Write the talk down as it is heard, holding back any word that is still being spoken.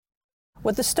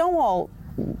What the Stonewall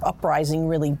Uprising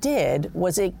really did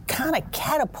was it kind of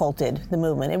catapulted the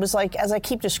movement. It was like, as I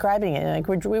keep describing it,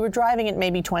 like we were driving at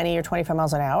maybe 20 or 25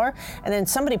 miles an hour, and then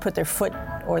somebody put their foot,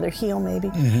 or their heel maybe,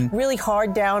 really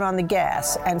hard down on the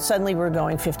gas, and suddenly we're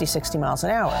going 50, 60 miles an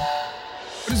hour.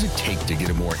 What does it take to get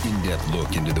a more in-depth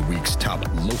look into the week's top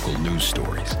local news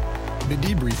stories? The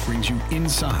Debrief brings you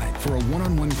inside for a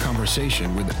one-on-one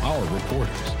conversation with our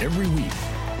reporters every week,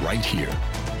 right here,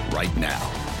 right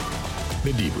now.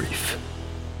 The Debrief.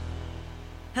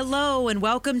 Hello and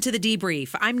welcome to The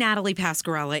Debrief. I'm Natalie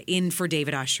Pascarella in for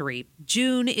David Ushery.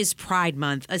 June is Pride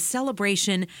Month, a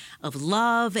celebration of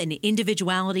love and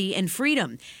individuality and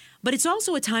freedom. But it's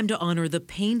also a time to honor the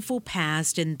painful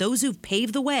past and those who've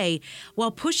paved the way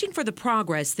while pushing for the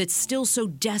progress that's still so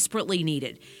desperately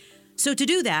needed. So to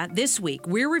do that, this week,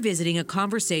 we're revisiting a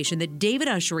conversation that David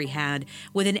Ushery had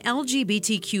with an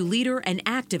LGBTQ leader and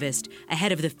activist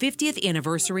ahead of the 50th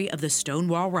anniversary of the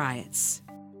Stonewall riots.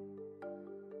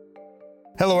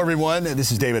 Hello, everyone.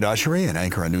 This is David Ushery, an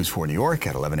anchor on News 4 New York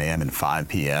at 11 a.m. and 5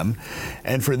 p.m.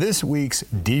 And for this week's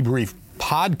Debrief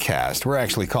podcast, we're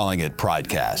actually calling it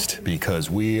Pridecast because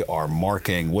we are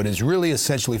marking what is really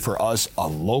essentially for us a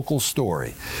local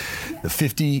story, the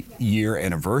 50-year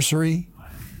anniversary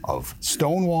of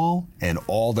Stonewall and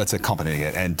all that's accompanying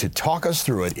it. And to talk us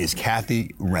through it is Kathy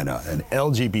Renna, an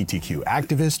LGBTQ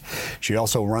activist. She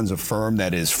also runs a firm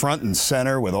that is front and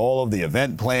center with all of the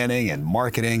event planning and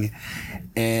marketing.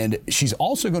 And she's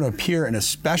also going to appear in a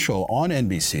special on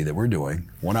NBC that we're doing,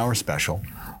 1 hour special,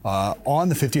 on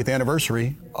the 50th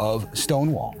anniversary of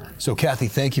Stonewall. So, Kathy,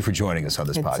 thank you for joining us on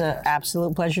this podcast. It's an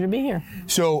absolute pleasure to be here.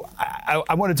 So,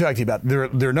 I want to talk to you about, there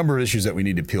are a number of issues that we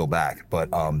need to peel back, but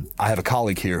I have a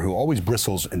colleague here who always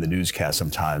bristles in the newscast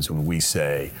sometimes when we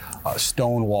say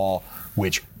Stonewall,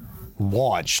 which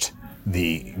launched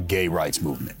the gay rights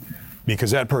movement,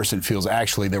 because that person feels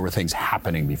actually there were things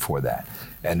happening before that,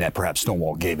 and that perhaps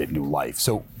Stonewall gave it new life.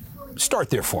 So, start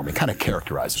there for me, kind of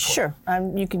characterize it for Sure.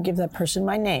 You could give that person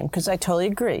my name, because I totally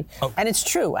agree. Oh. And it's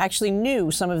true. I actually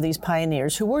knew some of these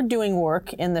pioneers who were doing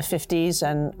work in the 50s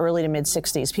and early to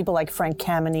mid-60s. People like Frank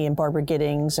Kameny and Barbara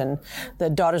Giddings and the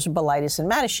Daughters of Bilitis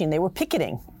and Mattachine. They were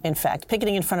picketing, in fact,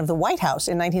 picketing in front of the White House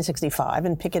in 1965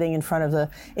 and picketing in front of the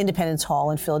Independence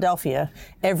Hall in Philadelphia.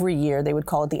 Every year they would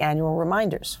call it the annual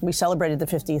reminders. We celebrated the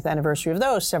 50th anniversary of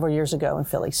those several years ago in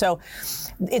Philly. So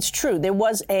it's true. There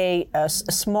was a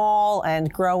small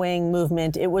and growing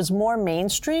movement. It was more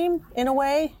mainstream in a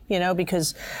way,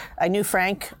 because I knew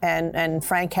Frank and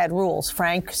Frank had rules.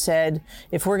 Frank said,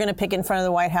 if we're going to pick in front of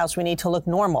the White House, we need to look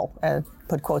normal.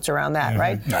 Put quotes around that,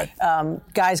 right?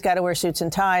 Guys got to wear suits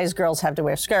and ties, girls have to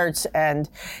wear skirts. And,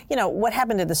 what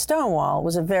happened at the Stonewall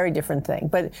was a very different thing.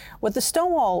 But what the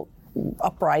Stonewall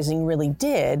Uprising really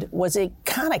did was it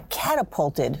kind of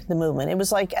catapulted the movement. It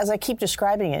was like, as I keep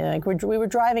describing it, like we were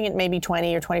driving at maybe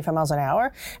 20 or 25 miles an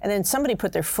hour, and then somebody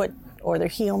put their foot, or their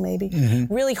heel maybe,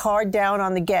 really hard down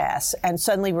on the gas, and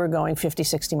suddenly we're going 50,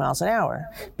 60 miles an hour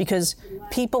because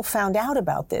people found out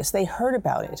about this. They heard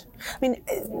about it. I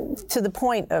mean, to the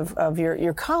point of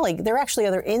your colleague, there are actually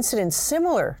other incidents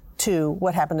similar to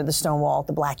what happened to the Stonewall,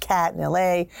 the Black Cat in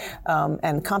L.A.,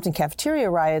 and Compton cafeteria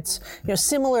riots,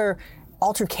 similar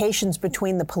altercations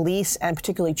between the police and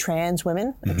particularly trans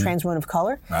women, trans women of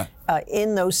color,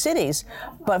 in those cities.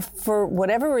 But for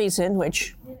whatever reason,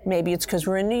 which maybe it's because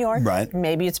we're in New York,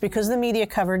 maybe it's because the media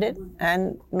covered it,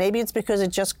 and maybe it's because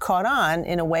it just caught on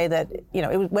in a way that,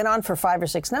 it went on for 5 or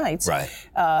 6 nights.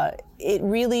 It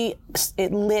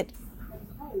lit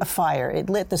a fire.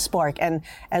 It lit the spark. And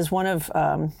as one of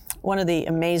the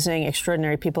amazing,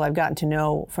 extraordinary people I've gotten to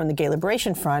know from the Gay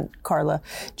Liberation Front, Carla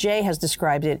J, has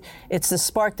described it. It's the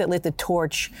spark that lit the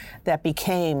torch that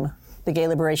became the Gay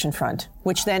Liberation Front,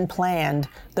 which then planned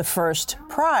the first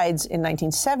Prides in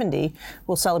 1970.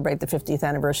 We'll celebrate the 50th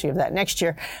anniversary of that next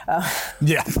year.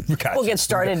 We'll get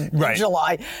started in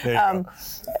July.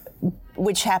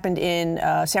 Which happened in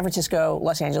San Francisco,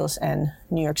 Los Angeles, and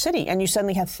New York City. And you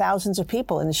suddenly have thousands of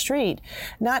people in the street,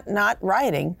 not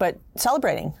rioting, but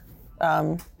celebrating,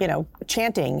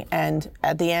 chanting, and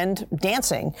at the end,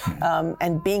 dancing,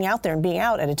 and being out there and being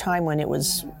out at a time when it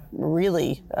was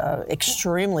really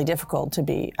extremely difficult to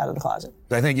be out of the closet.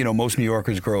 I think, most New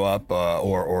Yorkers grow up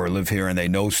or live here and they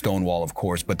know Stonewall, of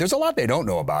course, but there's a lot they don't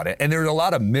know about it, and there's a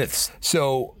lot of myths.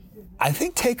 So I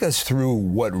think take us through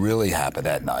what really happened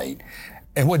that night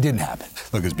and what didn't happen.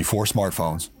 Look, it's before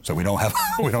smartphones, so we don't have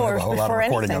a whole lot of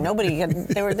recording of it.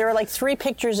 There were like 3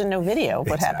 pictures and no video of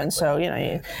what happened. So,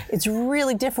 it's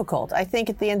really difficult. I think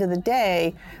at the end of the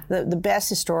day, the best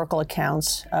historical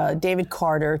accounts, David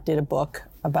Carter did a book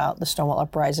about the Stonewall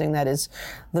Uprising. That is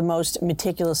the most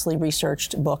meticulously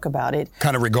researched book about it.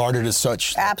 Kind of regarded as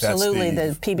such. Absolutely.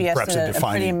 The PBS did a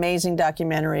pretty amazing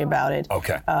documentary about it.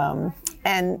 Okay.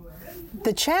 And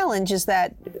the challenge is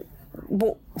that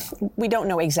we don't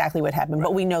know exactly what happened,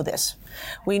 but we know this.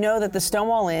 We know that the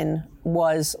Stonewall Inn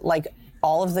was like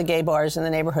all of the gay bars in the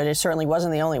neighborhood. It certainly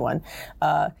wasn't the only one.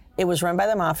 It was run by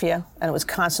the mafia, and it was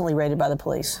constantly raided by the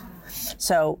police.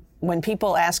 So when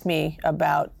people ask me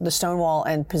about the Stonewall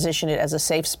and position it as a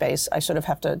safe space, I sort of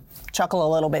have to chuckle a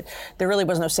little bit. There really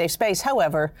was no safe space.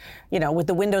 However, with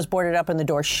the windows boarded up and the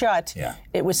door shut,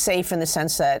 it was safe in the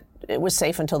sense that it was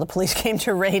safe until the police came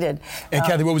to raid it. And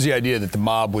Kathy, what was the idea, that the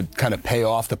mob would kind of pay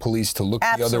off the police to look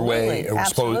the other way?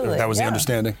 Absolutely. That was the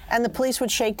understanding? And the police would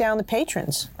shake down the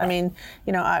patrons. I mean,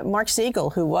 Mark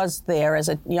Siegel, who was there as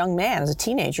a young man, as a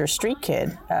teenager, street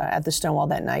kid at the Stonewall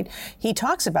that night, he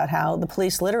talks about how the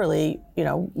police literally,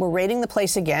 were raiding the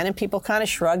place again, and people kind of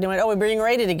shrugged and went, oh, we're being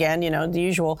raided again, the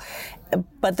usual.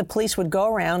 But the police would go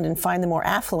around and find the more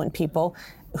affluent people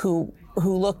who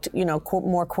looked,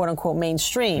 more quote-unquote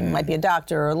mainstream, might be a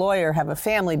doctor or a lawyer, have a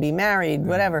family, be married,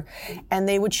 whatever, and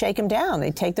they would shake them down.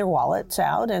 They'd take their wallets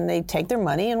out and they'd take their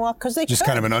money and walk, because they just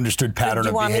kind of an understood pattern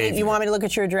of behavior. You want me to look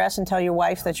at your address and tell your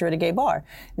wife that you're at a gay bar?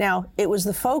 Now, it was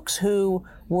the folks who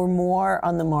were more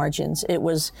on the margins. It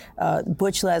was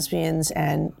butch lesbians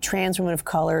and trans women of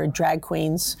color, drag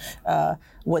queens,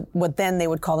 what then they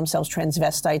would call themselves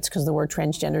transvestites, because the word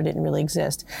transgender didn't really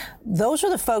exist. Those were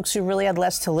the folks who really had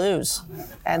less to lose.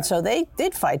 And so they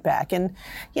did fight back. And,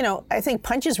 I think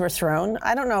punches were thrown.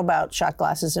 I don't know about shot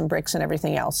glasses and bricks and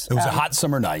everything else. It was a hot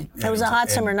summer night. It was a hot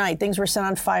summer night. Things were set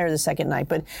on fire the second night.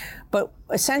 But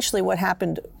essentially what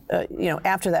happened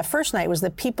after that first night was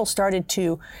that people started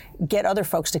to get other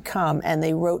folks to come, and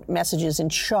they wrote messages in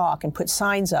chalk and put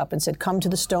signs up and said, come to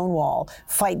the Stonewall,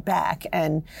 fight back.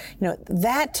 And,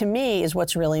 that to me is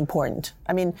what's really important.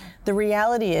 I mean, the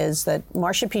reality is that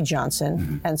Marsha P.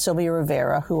 Johnson and Sylvia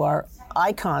Rivera, who are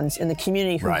icons in the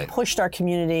community, who pushed our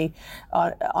community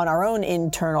on our own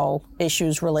internal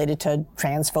issues related to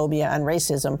transphobia and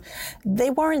racism, they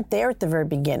weren't there at the very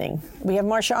beginning. We have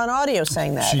Marsha on audio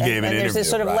saying that. She gave an interview. There's this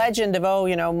sort of legend of,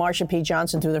 Marsha P.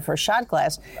 Johnson threw their first shot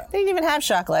glass. They didn't even have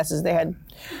shot glasses. They had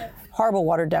horrible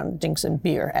watered down dinks and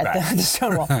beer at the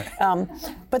Stonewall.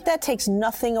 But that takes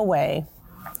nothing away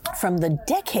from the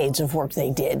decades of work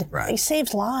they did. They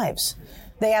saved lives.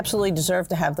 They absolutely deserve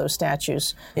to have those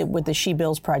statues. With the She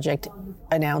Bills Project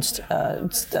announced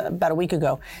about a week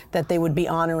ago that they would be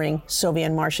honoring Sylvia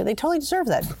and Marsha. They totally deserve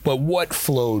that. But what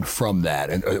flowed from that?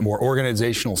 A more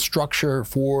organizational structure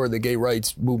for the gay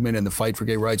rights movement and the fight for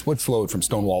gay rights? What flowed from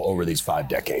Stonewall over these 5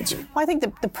 decades? Well, I think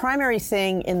the primary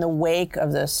thing in the wake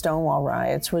of the Stonewall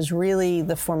riots was really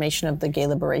the formation of the Gay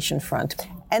Liberation Front.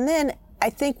 And then I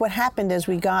think what happened as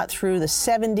we got through the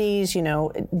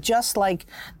 70s, just like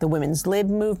the women's lib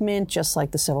movement, just like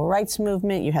the civil rights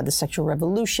movement, you had the sexual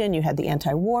revolution, you had the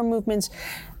anti-war movements.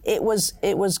 It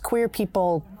was queer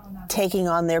people taking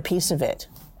on their piece of it.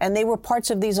 And they were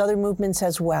parts of these other movements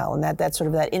as well. And that sort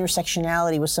of that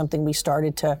intersectionality was something we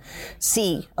started to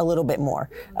see a little bit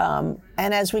more. And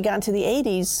as we got into the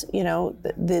 80s,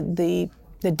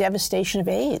 the devastation of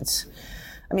AIDS.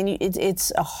 I mean,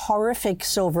 it's a horrific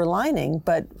silver lining,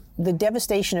 but the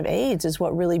devastation of AIDS is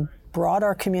what really brought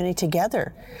our community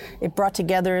together. It brought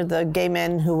together the gay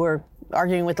men who were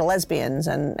arguing with the lesbians,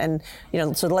 and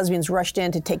so the lesbians rushed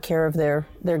in to take care of their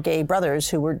gay brothers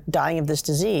who were dying of this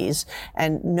disease,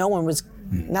 and no one was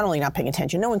not only not paying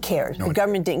attention, no one cared. The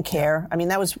government didn't care. I mean,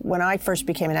 that was when I first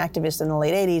became an activist in the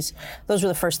late 80s. Those were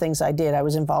the first things I did. I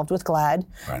was involved with GLAAD,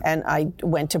 and I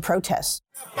went to protests.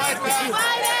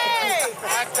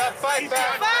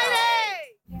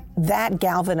 That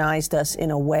galvanized us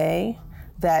in a way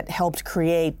that helped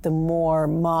create the more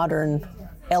modern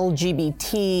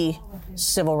LGBT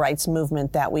civil rights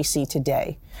movement that we see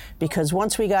today. Because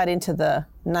once we got into the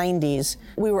 90s,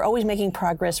 we were always making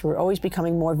progress, we were always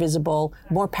becoming more visible,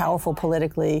 more powerful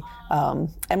politically, and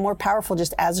more powerful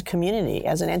just as a community,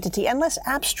 as an entity, and less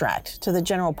abstract to the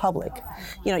general public.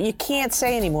 You can't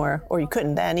say anymore, or you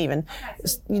couldn't then even,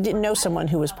 you didn't know someone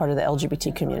who was part of the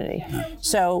LGBT community.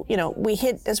 So,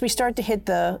 as we start to hit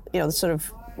the, the sort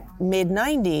of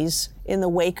mid-90s in the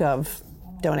wake of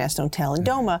Don't Ask, Don't Tell and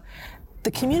DOMA,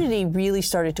 the community really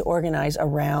started to organize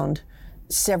around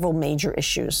several major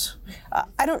issues.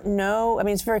 I don't know,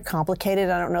 it's very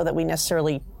complicated. I don't know that we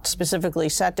necessarily specifically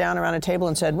sat down around a table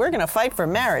and said, we're going to fight for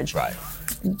marriage. Right.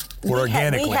 We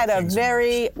had a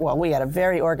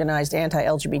very organized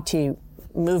anti-LGBT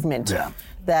movement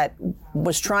that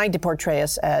was trying to portray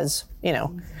us as,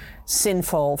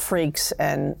 sinful freaks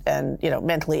and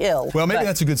mentally ill. Well, maybe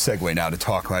that's a good segue now to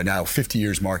talk right now, 50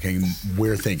 years marking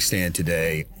where things stand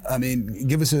today. I mean,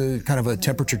 give us a kind of a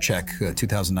temperature check,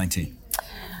 2019.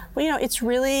 Well,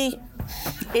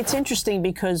 it's interesting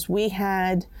because we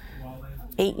had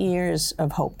 8 years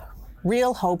of hope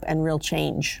and real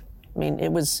change. I mean,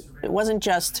 it wasn't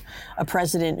just a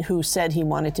president who said he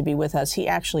wanted to be with us. He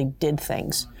actually did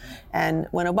things. And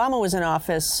when Obama was in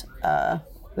office,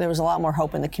 there was a lot more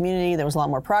hope in the community. There was a lot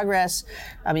more progress.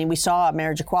 I mean, we saw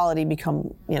marriage equality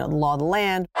become, the law of the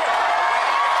land.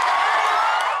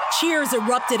 Cheers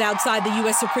erupted outside the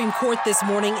U.S. Supreme Court this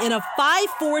morning. In a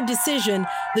 5-4 decision,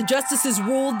 the justices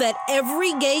ruled that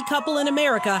every gay couple in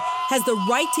America has the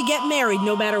right to get married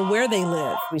no matter where they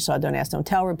live. We saw Don't Ask, Don't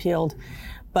Tell repealed.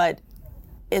 But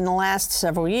in the last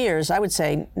several years, I would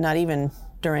say not even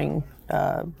during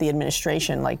the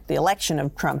administration, like the election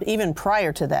of Trump, even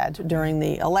prior to that, during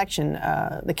the election,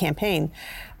 the campaign,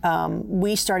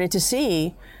 we started to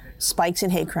see spikes in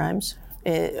hate crimes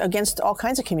against all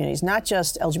kinds of communities, not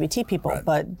just LGBT people,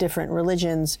 but different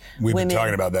religions, We've women, been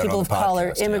talking about that people on the of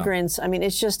color, podcast, immigrants. I mean,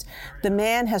 it's just the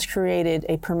man has created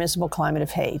a permissible climate of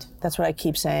hate. That's what I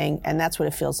keep saying, and that's what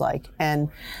it feels like. And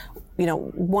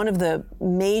one of the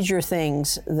major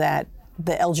things that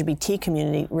the LGBT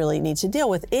community really needs to deal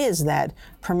with is that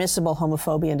permissible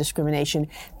homophobia and discrimination,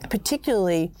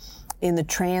 particularly in the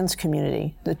trans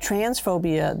community. The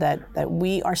transphobia that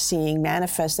we are seeing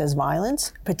manifest as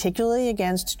violence, particularly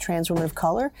against trans women of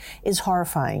color, is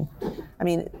horrifying. I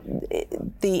mean,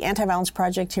 the Anti-Violence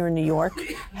Project here in New York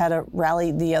had a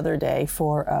rally the other day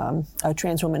for a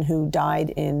trans woman who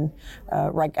died at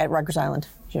Rikers Island.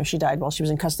 She died while she was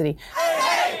in custody. Hey,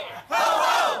 hey, ho,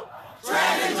 ho,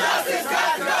 trans injustice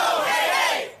got to go. Hey,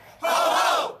 hey, ho,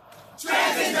 ho,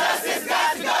 trans injustice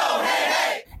got to go. Hey,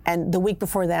 hey. And the week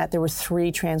before that, there were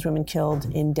 3 trans women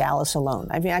killed in Dallas alone.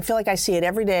 I mean, I feel like I see it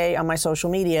every day on my social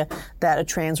media that a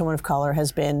trans woman of color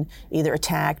has been either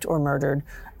attacked or murdered,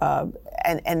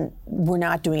 and we're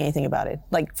not doing anything about it.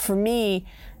 Like, for me,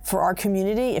 for our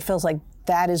community, it feels like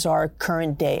that is our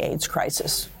current day AIDS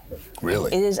crisis.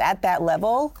 Really? It is at that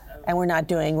level, and we're not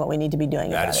doing what we need to be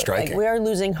doing about it. That is striking. Like, we are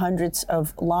losing hundreds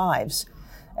of lives,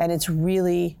 and it's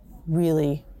really,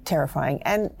 really terrifying.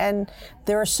 And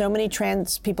there are so many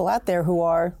trans people out there who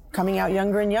are coming out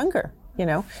younger and younger.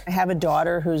 I have a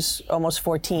daughter who's almost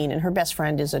 14, and her best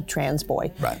friend is a trans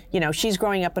boy. Right. She's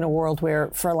growing up in a world where,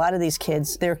 for a lot of these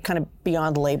kids, they're kind of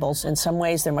beyond labels. In some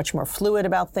ways, they're much more fluid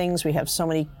about things. We have so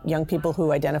many young people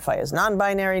who identify as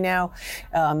non-binary now,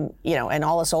 and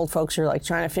all us old folks are like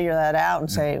trying to figure that out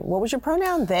and say, what was your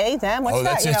pronoun? They, them, what's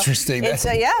that? That's interesting. It's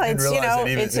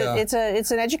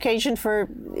an education for,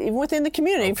 even within the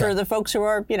community, for the folks who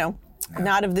are,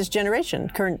 not of this generation,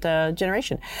 current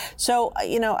generation. So,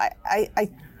 I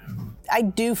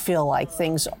do feel like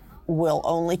things will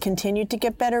only continue to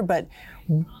get better, but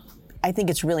I think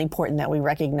it's really important that we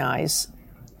recognize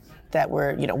that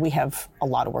we have a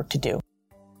lot of work to do.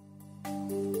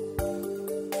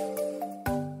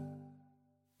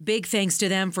 Big thanks to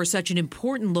them for such an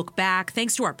important look back.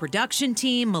 Thanks to our production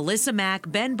team, Melissa Mack,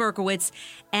 Ben Berkowitz,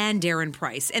 and Darren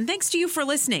Price. And thanks to you for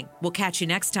listening. We'll catch you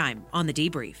next time on The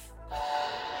Debrief.